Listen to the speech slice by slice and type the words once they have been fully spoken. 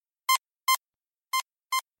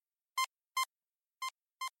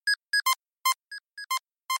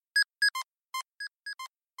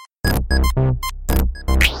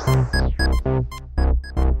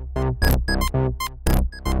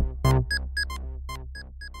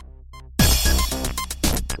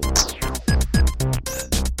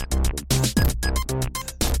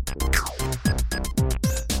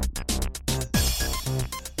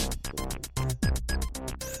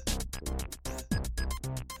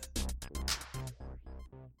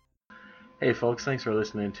Hey folks, thanks for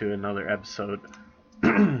listening to another episode,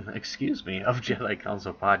 excuse me, of Jedi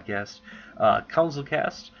Counsel podcast. Counsel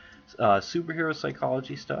cast, superhero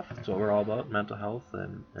psychology stuff. That's what we're all about, mental health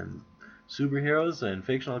and superheroes and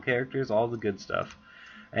fictional characters, all the good stuff.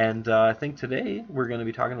 And I think today we're going to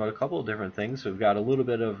be talking about a couple of different things. We've got a little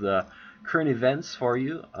bit of the current events for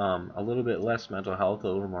you, a little bit less mental health, a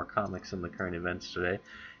little more comics in the current events today.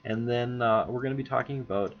 And then we're going to be talking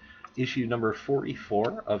about issue number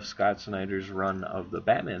 44 of Scott Snyder's run of the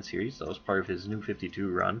Batman series. That was part of his New 52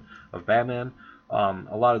 run of Batman.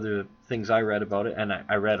 A lot of the things I read about it, and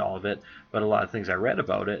I read all of it, but a lot of things I read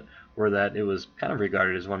about it were that it was kind of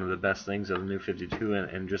regarded as one of the best things of the New 52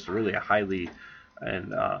 and just really a highly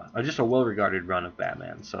and just a well-regarded run of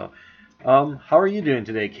Batman. So, how are you doing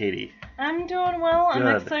today, Katie? I'm doing well. Good.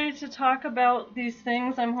 I'm excited to talk about these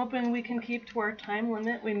things. I'm hoping we can keep to our time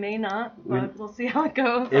limit. We may not, but we'll see how it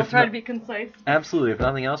goes. I'll try to be concise. Absolutely. If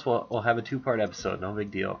nothing else, we'll have a two-part episode. No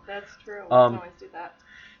big deal. That's true. We can always do that.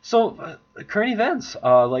 So, current events.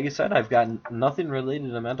 Like I said, I've got nothing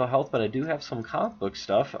related to mental health, but I do have some comic book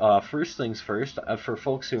stuff. First things first, for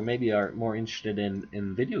folks who maybe are more interested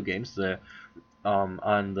in video games,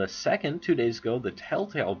 on the 2nd, 2 days ago, the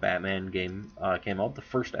Telltale Batman game came out, the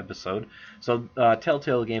first episode. So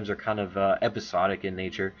Telltale games are kind of episodic in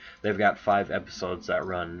nature. They've got 5 episodes that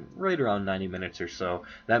run right around 90 minutes or so.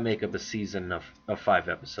 That make up a season of 5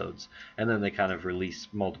 episodes. And then they kind of release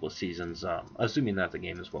multiple seasons, assuming that the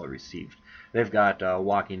game is well received. They've got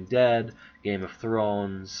Walking Dead, Game of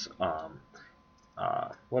Thrones,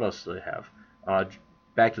 what else do they have?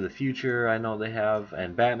 Back to the Future, I know they have,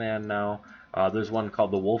 and Batman now. There's one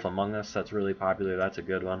called The Wolf Among Us that's really popular. That's a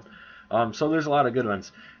good one. So there's a lot of good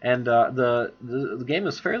ones. And the game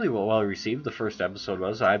was fairly well received. The first episode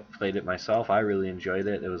was. I played it myself. I really enjoyed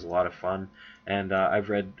it. It was a lot of fun. And I've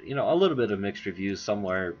read a little bit of mixed reviews,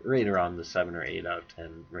 somewhere right around the 7 or 8 out of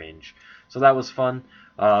 10 range. So that was fun.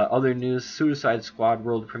 Other news, Suicide Squad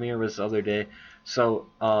world premiere was the other day. So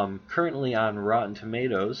currently on Rotten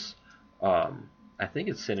Tomatoes, I think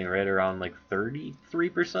it's sitting right around like 33%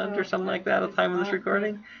 or something like that at the time of this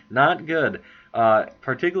recording. Not good.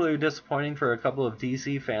 Particularly disappointing for a couple of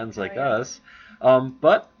DC fans like us.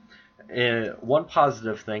 But one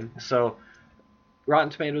positive thing. So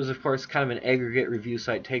Rotten Tomatoes, of course, kind of an aggregate review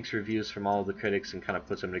site, takes reviews from all of the critics and kind of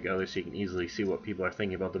puts them together so you can easily see what people are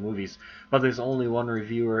thinking about the movies. But there's only one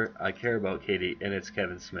reviewer I care about, Katie, and it's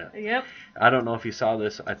Kevin Smith. Yep. I don't know if you saw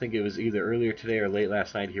this. I think it was either earlier today or late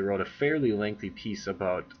last night. He wrote a fairly lengthy piece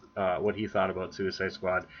about what he thought about Suicide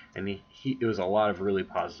Squad, and it was a lot of really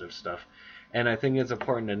positive stuff. And I think it's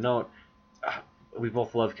important to note, we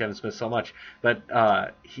both love Kevin Smith so much, but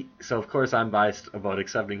so of course I'm biased about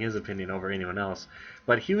accepting his opinion over anyone else,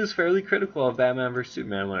 but he was fairly critical of Batman vs.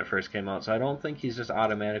 Superman when it first came out, so I don't think he's just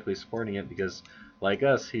automatically supporting it because, like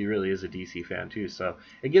us, he really is a DC fan too, so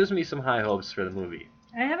it gives me some high hopes for the movie.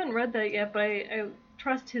 I haven't read that yet, but I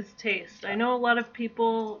trust his taste. I know a lot of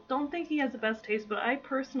people don't think he has the best taste, but I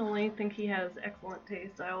personally think he has excellent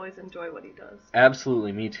taste. I always enjoy what he does.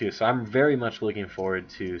 Absolutely, me too. So I'm very much looking forward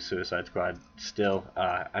to Suicide Squad still.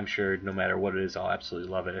 I'm sure no matter what it is, I'll absolutely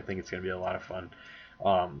love it. I think it's going to be a lot of fun.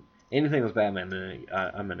 Anything with Batman,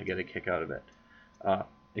 I'm going to get a kick out of it.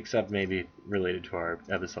 Except maybe related to our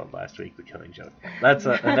episode last week, The Killing Joke. That's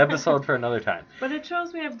an episode for another time. But it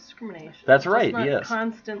shows we have discrimination. That's right, not yes.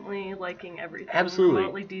 Constantly liking everything. Absolutely.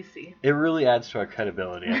 Remotely DC. It really adds to our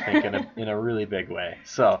credibility, I think, in a really big way.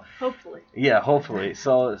 So hopefully. Yeah, hopefully.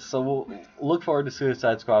 So we'll look forward to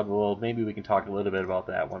Suicide Squad. Maybe we can talk a little bit about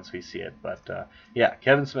that once we see it. But yeah,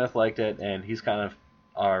 Kevin Smith liked it, and he's kind of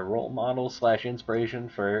our role model / inspiration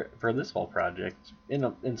for this whole project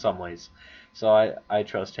in some ways. So I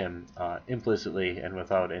trust him implicitly and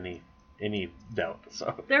without any doubt.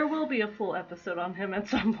 So there will be a full episode on him at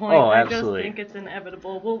some point. Oh, absolutely. I just think it's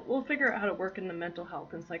inevitable. We'll figure out how to work in the mental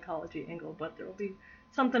health and psychology angle, but there will be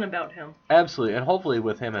something about him. Absolutely, and hopefully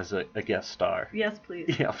with him as a guest star. Yes,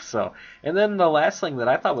 please. Yeah. So, and then the last thing that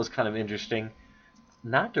I thought was kind of interesting,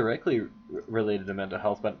 not directly related to mental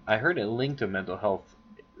health, but I heard it linked to mental health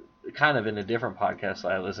kind of in a different podcast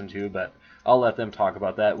I listened to, but I'll let them talk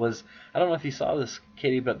about that. I don't know if you saw this,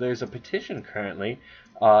 Katie, but there's a petition currently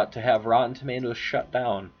to have Rotten Tomatoes shut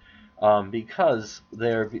down because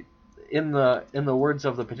they're, in the words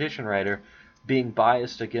of the petition writer, being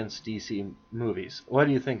biased against DC movies. What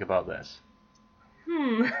do you think about this?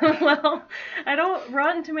 Well,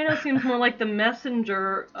 Rotten Tomatoes seems more like the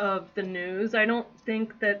messenger of the news. I don't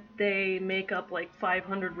think that they make up like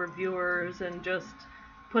 500 reviewers and just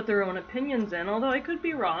put their own opinions in, although I could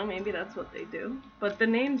be wrong. Maybe that's what they do. But the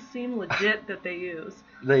names seem legit that they use.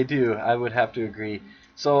 They do. I would have to agree.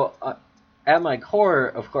 So at my core,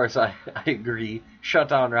 of course, I agree. Shut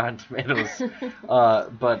down Rotten Tomatoes.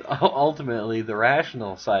 But ultimately, the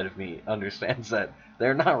rational side of me understands that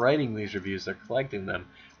they're not writing these reviews; they're collecting them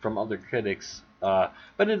from other critics. But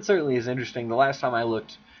it certainly is interesting. The last time I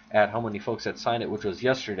looked at how many folks had signed it, which was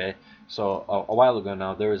yesterday, so a while ago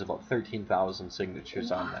now, there was about 13,000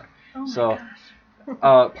 signatures on there. Oh my So,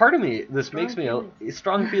 gosh. part of me, this Strong makes me feelings.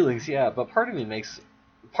 strong feelings, yeah. But part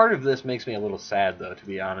of this makes me a little sad, though, to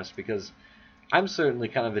be honest, because I'm certainly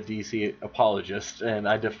kind of a DC apologist, and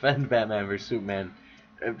I defend Batman vs Superman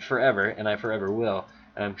forever, and I forever will.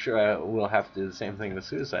 And I'm sure I will have to do the same thing with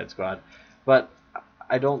Suicide Squad. But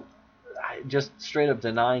I don't, just straight up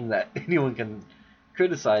denying that anyone can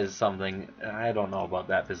criticize something, I don't know about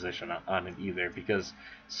that position on it either, because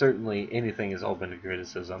certainly anything is open to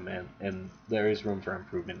criticism, and there is room for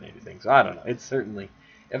improvement in anything. So I don't know. It's certainly,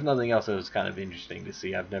 if nothing else, it was kind of interesting to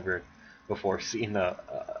see. I've never before seen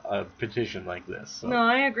a petition like this. So. No,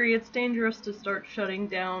 I agree. It's dangerous to start shutting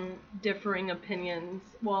down differing opinions.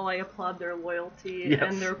 While I applaud their loyalty Yes.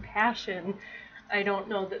 and their passion, I don't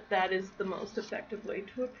know that that is the most effective way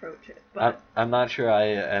to approach it. But I'm not sure I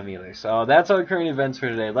am either. So that's our current events for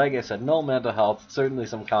today. Like I said, no mental health. Certainly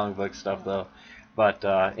some comic book stuff, though. But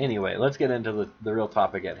anyway, let's get into the real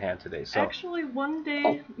topic at hand today. So actually, one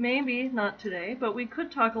day, maybe not today, but we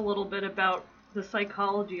could talk a little bit about the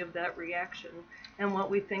psychology of that reaction and what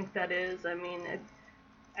we think that is. I mean,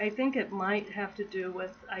 I think it might have to do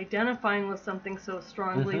with identifying with something so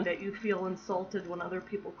strongly that you feel insulted when other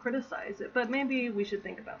people criticize it. But maybe we should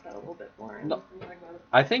think about that a little bit more. No,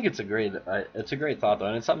 I think it's a great thought, though,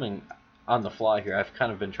 and it's something on the fly here I've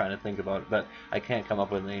kind of been trying to think about, but I can't come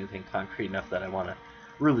up with anything concrete enough that I want to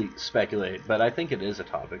really speculate. But I think it is a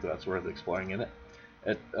topic that's worth exploring, and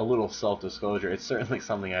a little self-disclosure, it's certainly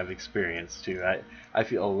something I've experienced too. I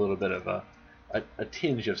feel a little bit of a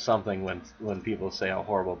tinge of something when people say how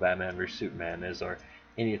horrible Batman vs Superman is, or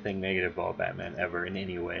anything negative about Batman ever in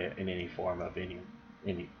any way, in any form of any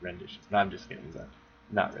rendition. No, I'm just kidding, but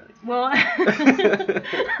not really. Well,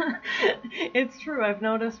 it's true. I've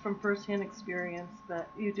noticed from firsthand experience that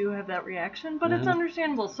you do have that reaction, but it's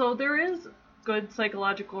understandable. So there is good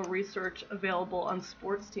psychological research available on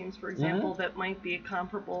sports teams, for example, that might be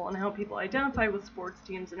comparable on how people identify with sports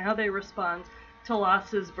teams and how they respond to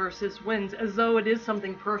losses versus wins, as though it is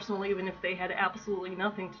something personal, even if they had absolutely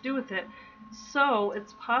nothing to do with it. So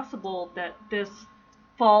it's possible that this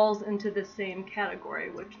falls into the same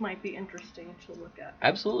category, which might be interesting to look at.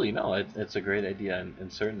 Absolutely, no, it's a great idea,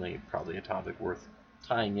 and certainly probably a topic worth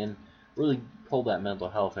tying in. Really pull that mental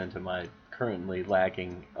health into my currently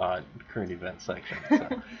lacking current event section.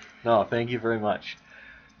 So, no, thank you very much.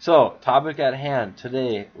 So, topic at hand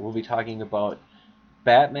today, we'll be talking about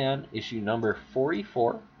Batman issue number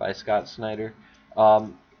 44 by Scott Snyder.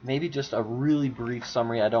 Maybe just a really brief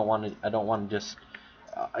summary. I don't want to just.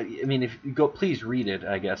 I mean, if you go, please read it.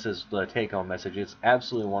 I guess is the take-home message. It's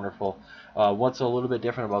absolutely wonderful. What's a little bit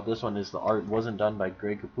different about this one is the art wasn't done by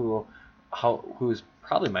Greg Capullo, who is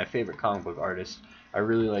probably my favorite comic book artist. I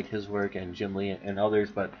really like his work and Jim Lee and others,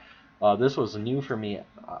 but this was new for me.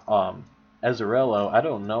 Azzarello, I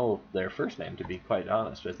don't know their first name, to be quite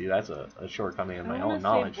honest with you. That's a shortcoming in my own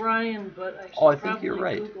knowledge. I Brian, but I should I think you're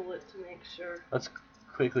right. Google it to make sure. Let's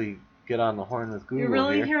quickly get on the horn with Google. You're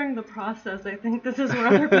really here. Hearing the process. I think this is where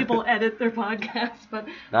other people edit their podcasts, but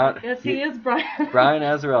yes, he is Brian. Brian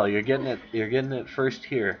Azzarello, you're getting it first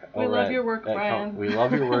here. We love your work, Brian. We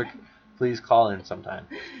love your work. Please call in sometime.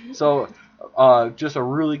 So, just a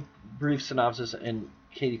really brief synopsis, and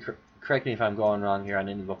Katie, correct me if I'm going wrong here on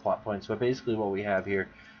any of the plot points, but basically what we have here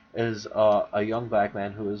is a young black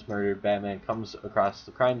man who is murdered. Batman comes across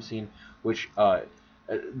the crime scene, which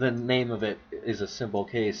the name of it is a simple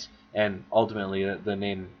case, and ultimately the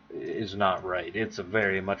name is not right. It's a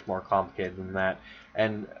very much more complicated than that,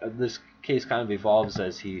 and this case kind of evolves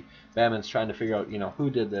as Batman's trying to figure out, who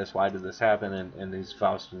did this, why did this happen, and he's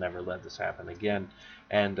vows to never let this happen again.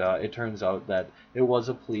 And it turns out that it was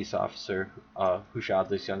a police officer who shot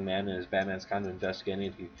this young man, and as Batman's kind of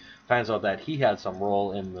investigating, he finds out that he had some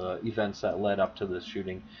role in the events that led up to this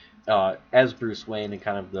shooting, as Bruce Wayne and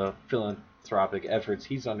kind of the philanthropic efforts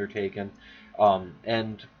he's undertaken.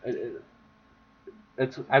 And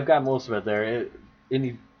I've got most of it there.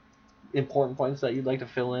 Any important points that you'd like to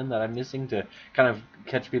fill in that I'm missing to kind of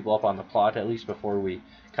catch people up on the plot, at least before we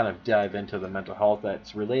kind of dive into the mental health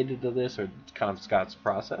that's related to this, or kind of Scott's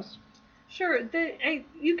process? Sure.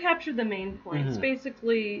 You captured the main points.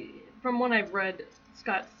 Basically, from what I've read,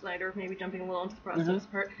 Scott Snyder, maybe jumping a little into the process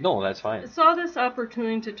part. No, that's fine. Saw this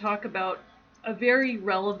opportunity to talk about a very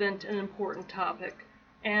relevant and important topic,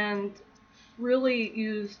 and really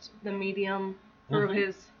used the medium through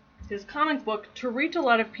Mhm. his comic book to reach a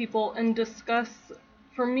lot of people and discuss.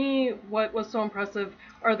 For me, what was so impressive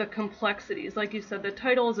are the complexities. Like you said, the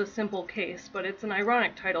title is a simple case, but it's an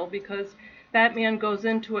ironic title because Batman goes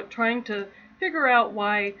into it trying to figure out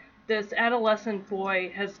why this adolescent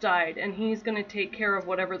boy has died, and he's going to take care of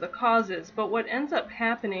whatever the cause is. But what ends up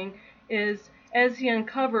happening is, as he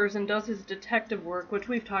uncovers and does his detective work, which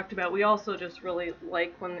we've talked about, we also just really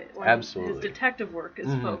like when his Absolutely. detective work is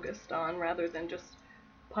Mhm. focused on rather than just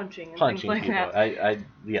punching and things Punching like people. that.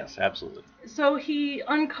 Yes, absolutely. So he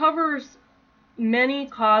uncovers many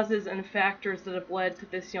causes and factors that have led to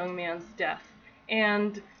this young man's death.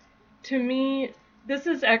 And to me, this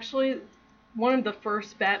is actually one of the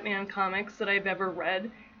first Batman comics that I've ever read,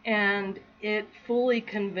 and it fully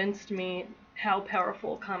convinced me how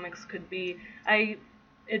powerful comics could be. I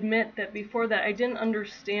admit that before that I didn't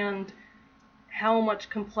understand how much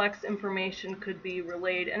complex information could be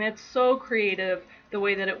relayed, and it's so creative the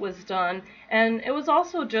way that it was done. And it was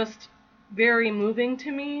also just very moving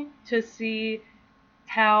to me to see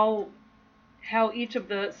how each of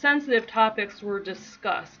the sensitive topics were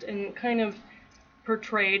discussed and kind of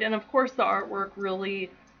portrayed. And of course the artwork really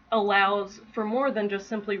allows for more than just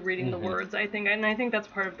simply reading the Mhm. words, I think. And I think that's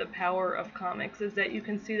part of the power of comics, is that you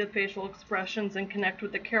can see the facial expressions and connect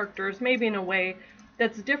with the characters maybe in a way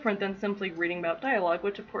that's different than simply reading about dialogue,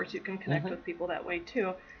 which of course you can connect Mhm. with people that way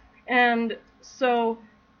too. And so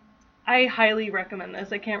I highly recommend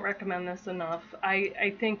this. I can't recommend this enough.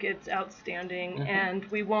 I think it's outstanding, Mhm. and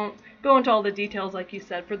we won't go into all the details, like you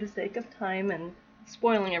said, for the sake of time and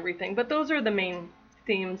spoiling everything. But those are the main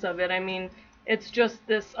themes of it. I mean, it's just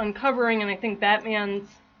this uncovering, and I think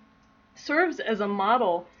Batman's serves as a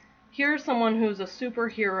model. Here's someone who's a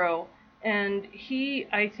superhero, and he,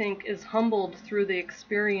 I think, is humbled through the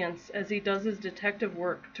experience as he does his detective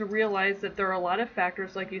work to realize that there are a lot of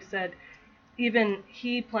factors, like you said, even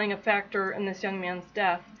he playing a factor in this young man's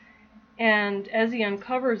death. And as he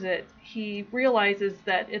uncovers it, he realizes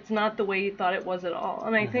that it's not the way he thought it was at all.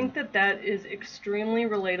 And I Mhm. think that that is extremely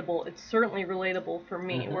relatable. It's certainly relatable for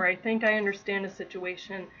me, Mhm. where I think I understand a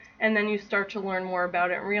situation, and then you start to learn more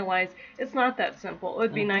about it and realize it's not that simple. It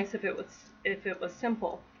would be Mhm. nice if it was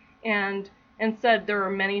simple. And instead, there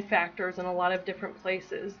are many factors in a lot of different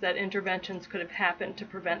places that interventions could have happened to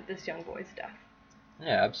prevent this young boy's death.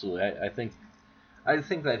 Yeah, absolutely. I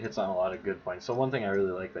think that hits on a lot of good points. So one thing I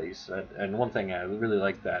really like that you said, and one thing I really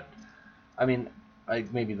like that, I mean,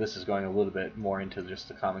 maybe this is going a little bit more into just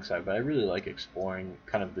the comic side, but I really like exploring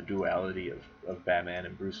kind of the duality of Batman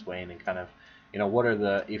and Bruce Wayne and kind of, what are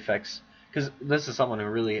the effects? Because this is someone who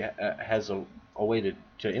really has a way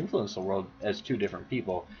to influence the world as two different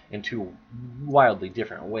people in two wildly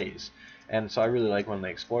different ways. And so I really like when they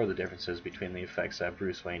explore the differences between the effects that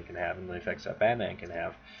Bruce Wayne can have and the effects that Batman can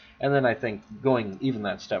have. And then I think going even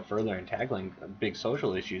that step further and tackling big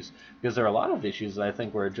social issues, because there are a lot of issues that I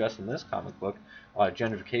think were addressed in this comic book,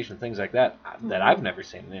 gentrification, things like that, that Mm-hmm. I've never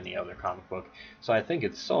seen in any other comic book. So I think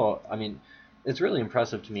I mean, it's really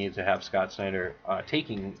impressive to me to have Scott Snyder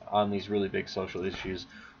taking on these really big social issues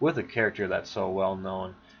with a character that's so well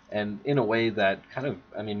known and in a way that kind of,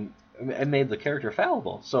 I mean, it made the character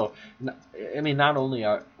fallible. So, I mean, not only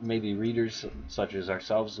are maybe readers such as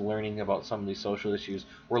ourselves learning about some of these social issues,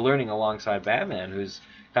 we're learning alongside Batman, who's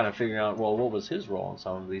kind of figuring out, well, what was his role in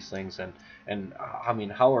some of these things, and I mean,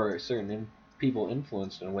 how are certain people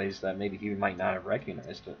influenced in ways that maybe he might not have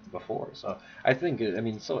recognized it before. So I think, I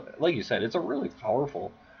mean, so like you said, it's a really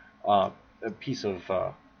powerful uh, piece of.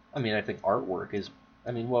 I mean, I think artwork is. I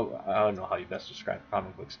mean, well, I don't know how you best describe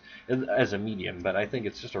comic books as a medium, but I think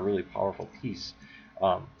it's just a really powerful piece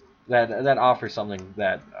um, that offers something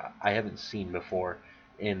that I haven't seen before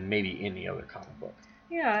in maybe any other comic book.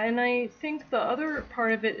 Yeah, and I think the other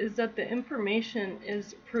part of it is that the information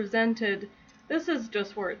is presented. This is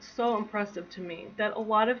just where it's so impressive to me that a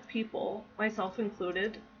lot of people, myself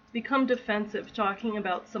included, become defensive talking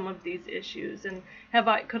about some of these issues and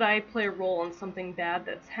could I play a role in something bad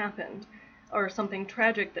that's happened or something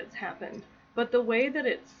tragic that's happened. But the way that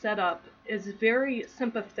it's set up is very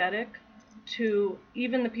sympathetic to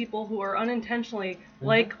even the people who are unintentionally, Mm-hmm.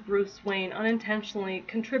 like Bruce Wayne, unintentionally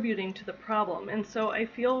contributing to the problem. And so I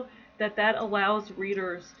feel that that allows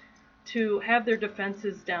readers to have their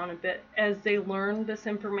defenses down a bit as they learn this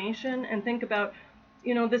information and think about,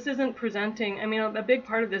 this isn't presenting. I mean, a big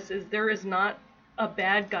part of this is there is not a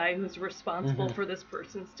bad guy who's responsible Mm-hmm. for this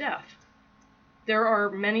person's death. There are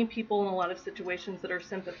many people in a lot of situations that are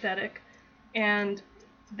sympathetic, and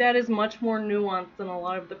that is much more nuanced than a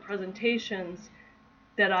lot of the presentations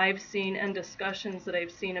that I've seen and discussions that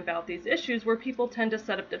I've seen about these issues where people tend to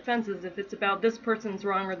set up defenses if it's about this person's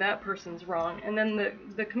wrong or that person's wrong, and then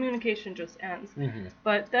the communication just ends. Mm-hmm.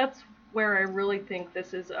 But that's where I really think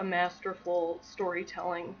this is a masterful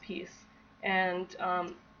storytelling piece, and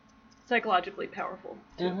psychologically powerful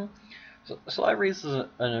too. Mm-hmm. So that raises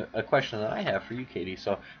a question that I have for you, Katie.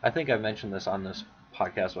 So I think I've mentioned this on this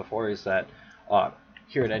podcast before, is that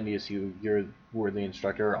here at NDSU, we're the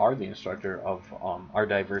instructor, are the instructor of our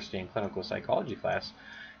diversity and clinical psychology class,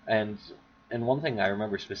 and one thing I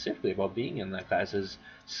remember specifically about being in that class is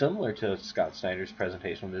similar to Scott Snyder's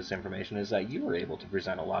presentation with this information, is that you were able to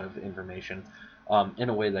present a lot of information in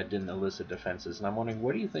a way that didn't elicit defenses. And I'm wondering,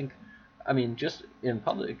 what do you think? I mean, just in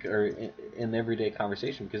public or in everyday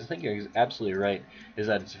conversation, because I think you're absolutely right, is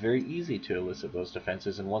that it's very easy to elicit those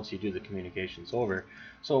defenses, and once you do, the communication's over.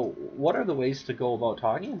 So what are the ways to go about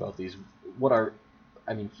talking about these, what are,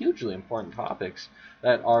 I mean, hugely important topics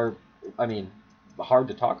that are, I mean, hard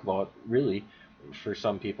to talk about, really, for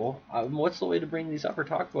some people? What's the way to bring these up or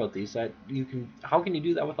talk about these that you can, how can you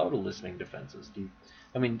do that without eliciting defenses?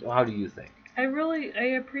 How do you think? I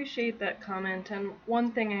appreciate that comment, and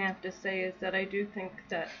one thing I have to say is that I do think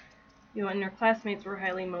that, and your classmates were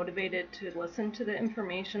highly motivated to listen to the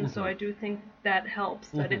information, so I do think that helps,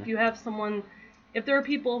 that if you have if there are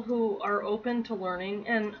people who are open to learning,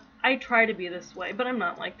 and I try to be this way, but I'm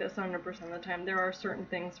not like this 100% of the time. There are certain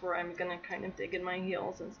things where I'm going to kind of dig in my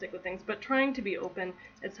heels and stick with things, but trying to be open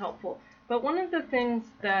is helpful. But one of the things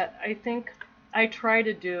that I think I try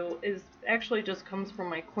to do is actually just comes from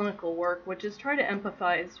my clinical work, which is try to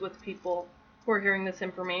empathize with people who are hearing this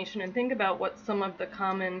information and think about what some of the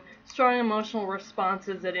common strong emotional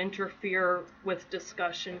responses that interfere with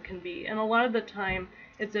discussion can be. And a lot of the time,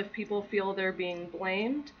 it's if people feel they're being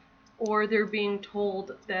blamed or they're being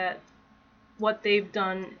told that what they've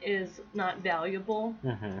done is not valuable.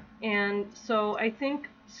 And so I think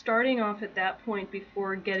starting off at that point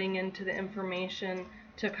before getting into the information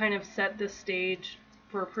to kind of set the stage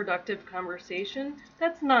for a productive conversation,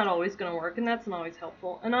 that's not always going to work, and that's not always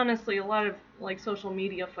helpful. And honestly, a lot of like social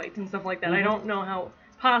media fights and stuff like that, I don't know how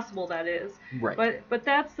possible that is. Right. But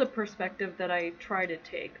that's the perspective that I try to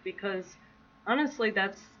take, because honestly,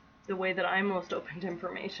 that's the way that I'm most open to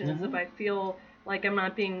information, is if I feel like I'm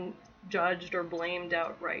not being judged or blamed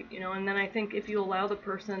outright, And then I think if you allow the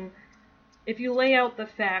person, if you lay out the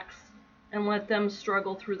facts and let them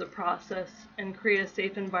struggle through the process and create a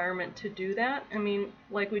safe environment to do that. I mean,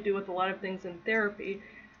 like we do with a lot of things in therapy,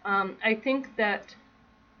 I think that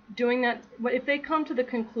doing that, if they come to the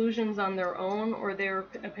conclusions on their own or their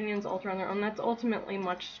opinions alter on their own, that's ultimately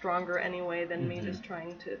much stronger anyway than me just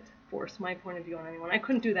trying to force my point of view on anyone. I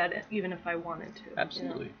couldn't do that even if I wanted to.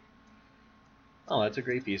 Absolutely. Oh, that's a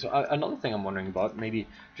great piece. Another thing I'm wondering about, maybe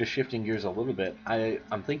just shifting gears a little bit,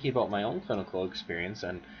 I'm thinking about my own clinical experience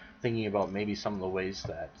and thinking about maybe some of the ways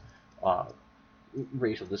that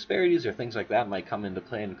racial disparities or things like that might come into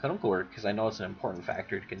play in clinical work, because I know it's an important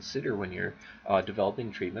factor to consider when you're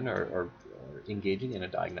developing treatment or engaging in a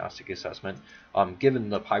diagnostic assessment. Given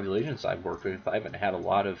the populations I've worked with, I haven't had a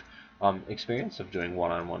lot of experience of doing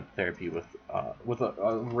one-on-one therapy with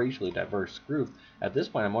a racially diverse group. At this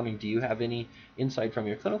point, I'm wondering, do you have any insight from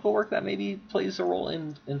your clinical work that maybe plays a role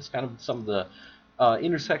in kind of some of the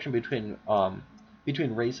intersection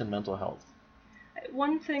between race and mental health?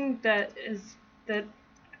 One thing that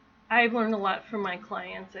I've learned a lot from my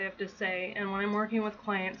clients, I have to say, and when I'm working with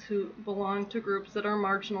clients who belong to groups that are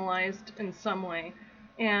marginalized in some way,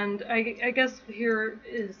 and I guess here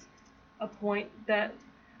is a point that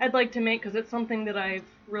I'd like to make, because it's something that I've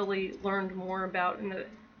really learned more about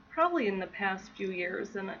probably in the past few years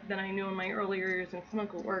than I knew in my earlier years in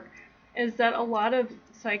clinical work, is that a lot of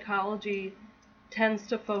psychology tends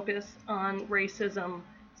to focus on racism,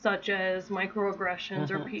 such as microaggressions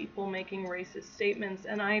or people making racist statements.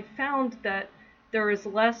 And I've found that there is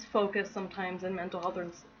less focus sometimes in mental health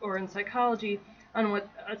or in psychology on what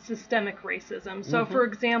systemic racism. So, for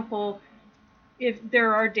example, if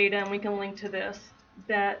there are data, and we can link to this,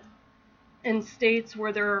 that in states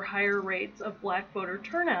where there are higher rates of black voter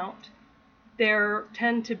turnout, there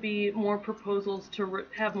tend to be more proposals to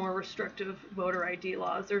have more restrictive voter ID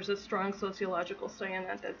laws. There's a strong sociological study on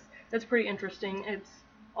that that's pretty interesting. It's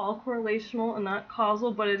all correlational and not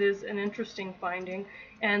causal, but it is an interesting finding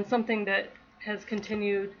and something that has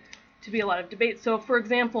continued to be a lot of debate. So, for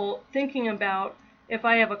example, thinking about if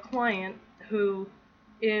I have a client who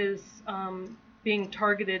is being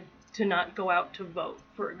targeted to not go out to vote,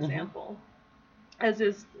 for example, as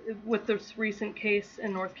is with this recent case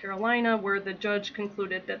in North Carolina where the judge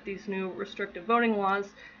concluded that these new restrictive voting laws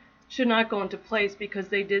should not go into place because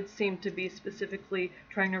they did seem to be specifically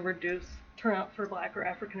trying to reduce turnout for Black or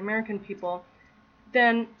African American people,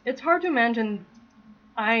 then it's hard to imagine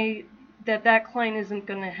that client isn't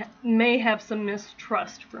going to may have some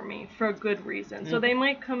mistrust for me for a good reason. So they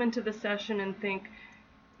might come into the session and think,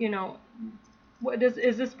 you know,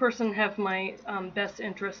 is this person have my best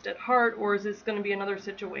interest at heart, or is this going to be another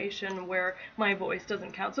situation where my voice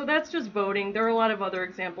doesn't count? So that's just voting. There are a lot of other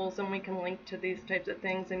examples, and we can link to these types of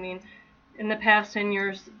things. I mean, in the past 10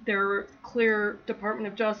 years, there were clear Department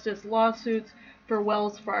of Justice lawsuits for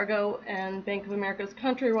Wells Fargo and Bank of America's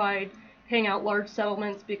Countrywide paying out large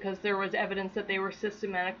settlements because there was evidence that they were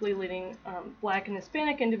systematically leading Black and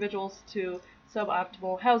Hispanic individuals to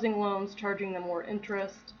suboptimal housing loans, charging them more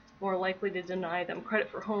interest, more likely to deny them credit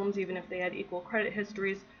for homes even if they had equal credit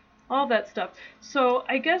histories, all that stuff. So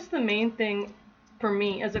I guess the main thing for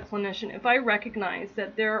me as a clinician, if I recognize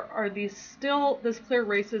that there are this clear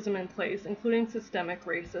racism in place, including systemic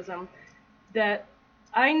racism, that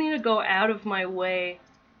I need to go out of my way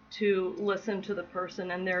to listen to the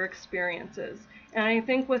person and their experiences. And I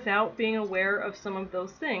think without being aware of some of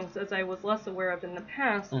those things, as I was less aware of in the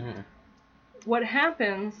past, what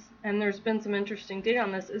happens, and there's been some interesting data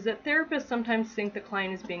on this, is that therapists sometimes think the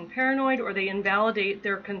client is being paranoid, or they invalidate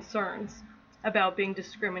their concerns about being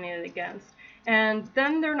discriminated against. And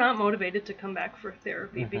then they're not motivated to come back for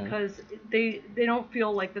therapy because they don't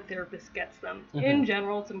feel like the therapist gets them. In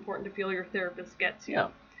general, it's important to feel your therapist gets you.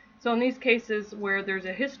 So in these cases where there's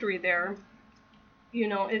a history there, you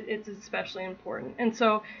know, it's especially important. And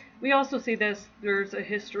so we also see this, there's a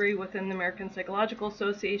history within the American Psychological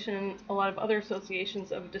Association and a lot of other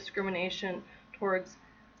associations of discrimination towards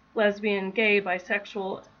lesbian, gay,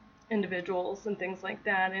 bisexual individuals and things like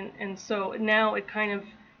that. And so now it kind of,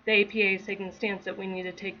 the APA is taking the stance that we need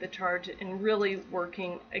to take the charge in really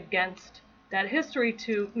working against that history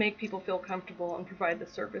to make people feel comfortable and provide the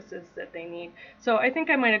services that they need. So I think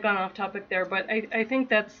I might have gone off topic there, but I think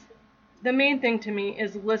that's the main thing to me,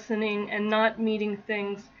 is listening and not meeting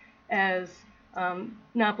things as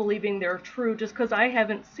not believing they're true just because I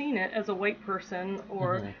haven't seen it as a white person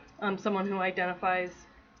or someone who identifies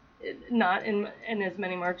not in as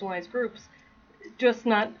many marginalized groups, just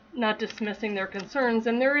not dismissing their concerns.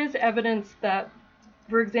 And there is evidence that,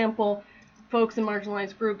 for example, folks in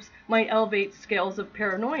marginalized groups might elevate scales of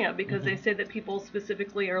paranoia because they say that people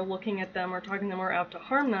specifically are looking at them or talking to them or out to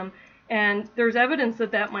harm them. And there's evidence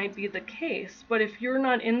that that might be the case. But if you're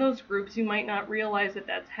not in those groups, you might not realize that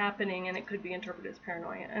that's happening, and it could be interpreted as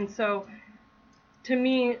paranoia. And so, to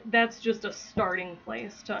me, that's just a starting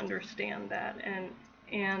place to understand that.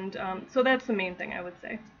 And so that's the main thing I would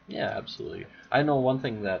say. Yeah, absolutely. I know one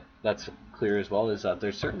thing that's clear as well is that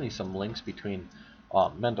there's certainly some links between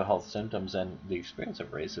mental health symptoms and the experience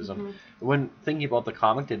of racism. When thinking about the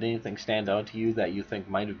comic, did anything stand out to you that you think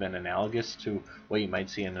might have been analogous to what you might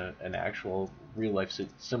see in an actual real-life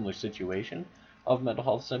similar situation of mental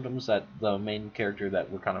health symptoms that the main character that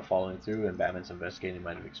we're kind of following through and Batman's investigating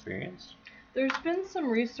might have experienced? There's been some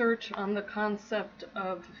research on the concept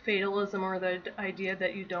of fatalism, or the idea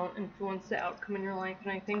that you don't influence the outcome in your life,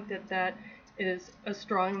 and I think that is a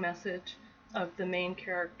strong message of the main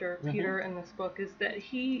character, Peter, in this book, is that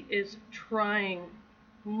he is trying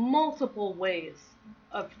multiple ways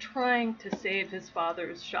of trying to save his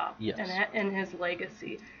father's shop and his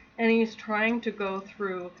legacy. And he's trying to go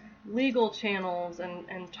through legal channels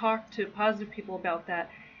and talk to positive people about that.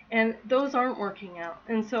 And those aren't working out.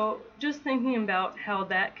 And so just thinking about how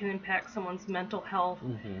that can impact someone's mental health,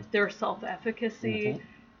 their self-efficacy,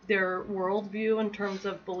 their worldview in terms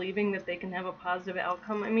of believing that they can have a positive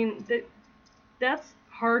outcome. I mean, that's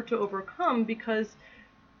hard to overcome because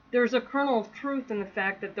there's a kernel of truth in the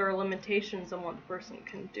fact that there are limitations on what the person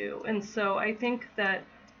can do. And so I think that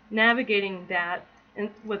navigating that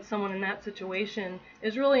with someone in that situation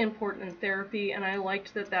is really important in therapy, and I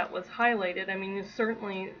liked that was highlighted. I mean,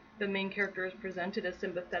 certainly the main character is presented as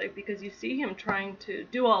sympathetic because you see him trying to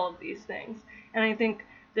do all of these things. And I think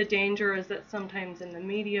the danger is that sometimes in the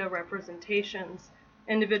media representations,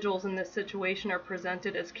 individuals in this situation are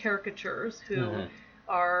presented as caricatures who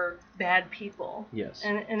are bad people. Yes.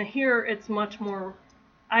 And here it's much more,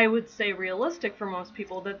 I would say, realistic for most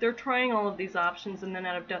people that they're trying all of these options and then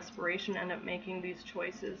out of desperation end up making these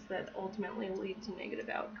choices that ultimately lead to negative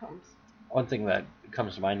outcomes. One thing that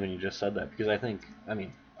comes to mind when you just said that, because I think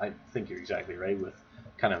you're exactly right with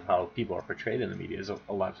kind of how people are portrayed in the media is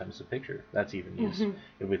a lot of times the picture that's even used.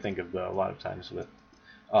 If we think of a lot of times with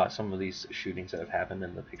some of these shootings that have happened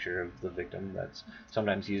and the picture of the victim that's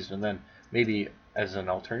sometimes used, and then maybe as an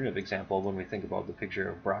alternative example when we think about the picture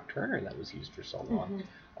of Brock Turner that was used for so long.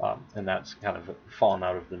 and that's kind of fallen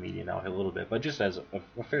out of the media now a little bit, but just as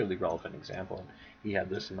a fairly relevant example. And he had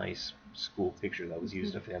this nice school picture that was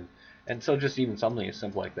used of him, and so just even something as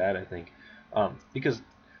simple like that, I think, because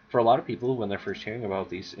for a lot of people, when they're first hearing about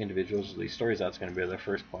these individuals, these stories, that's going to be their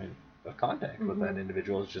first point of contact with that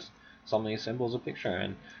individual. Is just something as simple as a picture,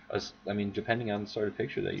 and I mean, depending on the sort of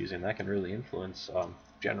picture they're using, that can really influence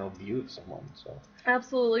general view of someone. So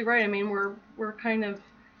absolutely right. I mean, we're kind of,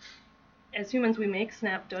 as humans, we make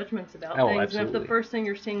snap judgments about things, absolutely. and if the first thing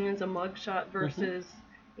you're seeing is a mugshot versus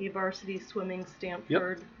a varsity swimming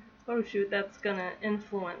Stanford photo shoot, that's gonna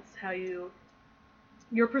influence how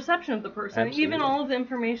your perception of the person, absolutely. even all of the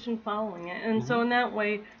information following it. And so in that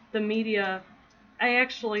way, the media, I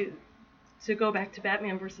actually, to go back to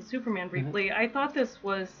Batman versus Superman briefly, I thought this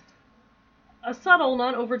was a subtle,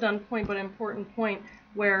 not overdone point, but important point,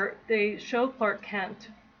 where they show Clark Kent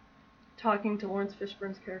talking to Lawrence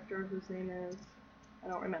Fishburne's character, whose name is, I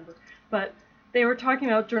don't remember, but they were talking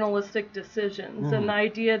about journalistic decisions and the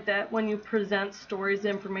idea that when you present stories, the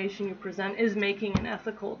information you present is making an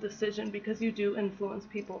ethical decision because you do influence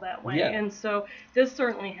people that way. Yeah. And so this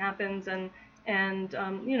certainly happens, and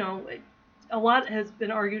you know, a lot has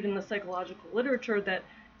been argued in the psychological literature that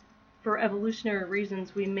for evolutionary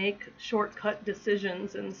reasons we make shortcut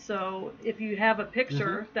decisions, and so if you have a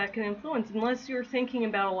picture that can influence, unless you're thinking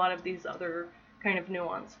about a lot of these other kind of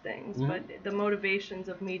nuanced things, but the motivations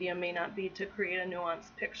of media may not be to create a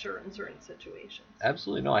nuanced picture in certain situations.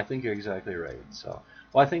 Absolutely. No, I think you're exactly right. So,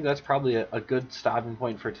 well, I think that's probably a good stopping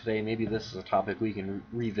point for today. Maybe this is a topic we can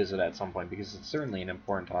revisit at some point, because it's certainly an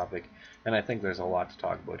important topic, and I think there's a lot to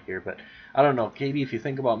talk about here. But I don't know, Katie, if you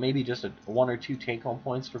think about maybe just one or two take-home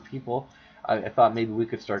points for people, I thought maybe we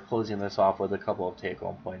could start closing this off with a couple of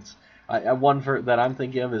take-home points. One that I'm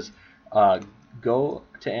thinking of is go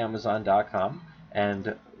to Amazon.com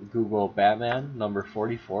and Google Batman number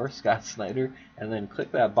 44, Scott Snyder, and then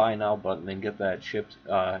click that Buy Now button and get that shipped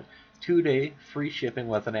 2-day free shipping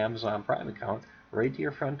with an Amazon Prime account right to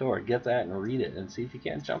your front door. Get that and read it and see if you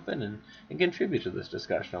can't jump in and contribute to this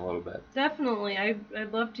discussion a little bit. Definitely.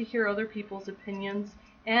 I'd love to hear other people's opinions.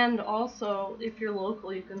 And also, if you're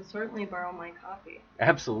local, you can certainly borrow my copy.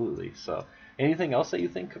 Absolutely. So, anything else that you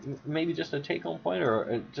think maybe just a take-home point,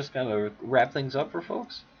 or just kind of wrap things up for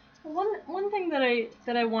folks? One thing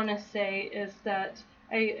that I want to say is that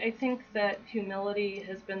I think that humility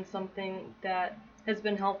has been something that has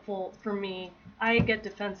been helpful for me. I get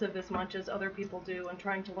defensive as much as other people do and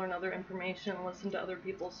trying to learn other information, listen to other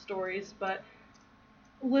people's stories, but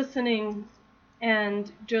listening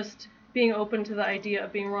and just being open to the idea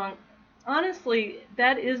of being wrong, honestly,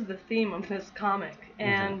 that is the theme of this comic.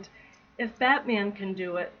 And if Batman can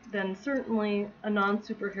do it, then certainly a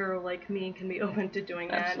non-superhero like me can be open to doing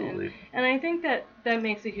that. Absolutely. And I think that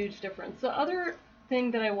makes a huge difference. The other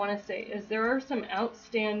thing that I want to say is there are some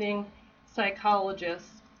outstanding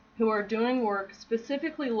psychologists who are doing work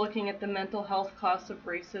specifically looking at the mental health costs of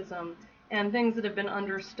racism and things that have been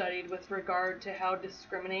understudied with regard to how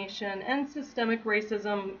discrimination and systemic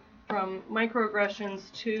racism, from microaggressions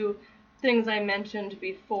to things I mentioned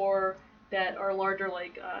before that are larger,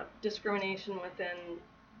 like discrimination within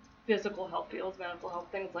physical health fields, medical health,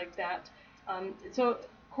 things like that. So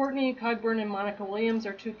Courtney Cogburn and Monica Williams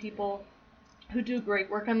are two people who do great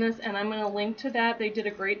work on this, and I'm going to link to that. They did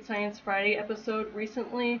a great Science Friday episode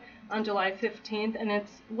recently on July 15th, and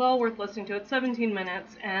it's well worth listening to. It's 17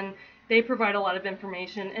 minutes, and they provide a lot of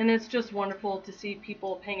information, and it's just wonderful to see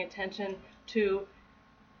people paying attention to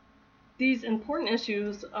these important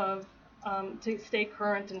issues of to stay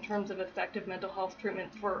current in terms of effective mental health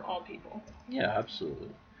treatment for all people. Yeah, absolutely.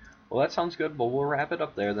 Well, that sounds good. Well, we'll wrap it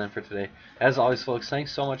up there then for today. As always, folks,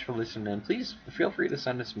 thanks so much for listening in. Please feel free to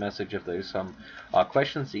send us a message if there's some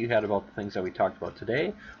questions that you had about the things that we talked about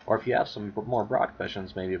today, or if you have some more broad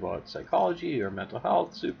questions, maybe about psychology or mental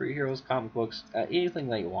health, superheroes, comic books, anything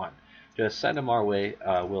that you want. Just send them our way.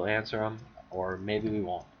 We'll answer them, or maybe we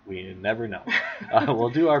won't. We never know. We'll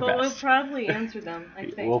do our best. We'll probably answer them, I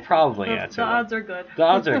think. We'll probably answer them. The odds are good. The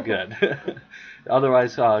odds are good.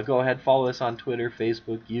 Otherwise, go ahead, follow us on Twitter,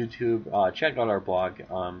 Facebook, YouTube. Check out our blog.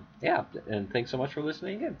 Yeah, and thanks so much for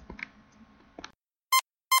listening again.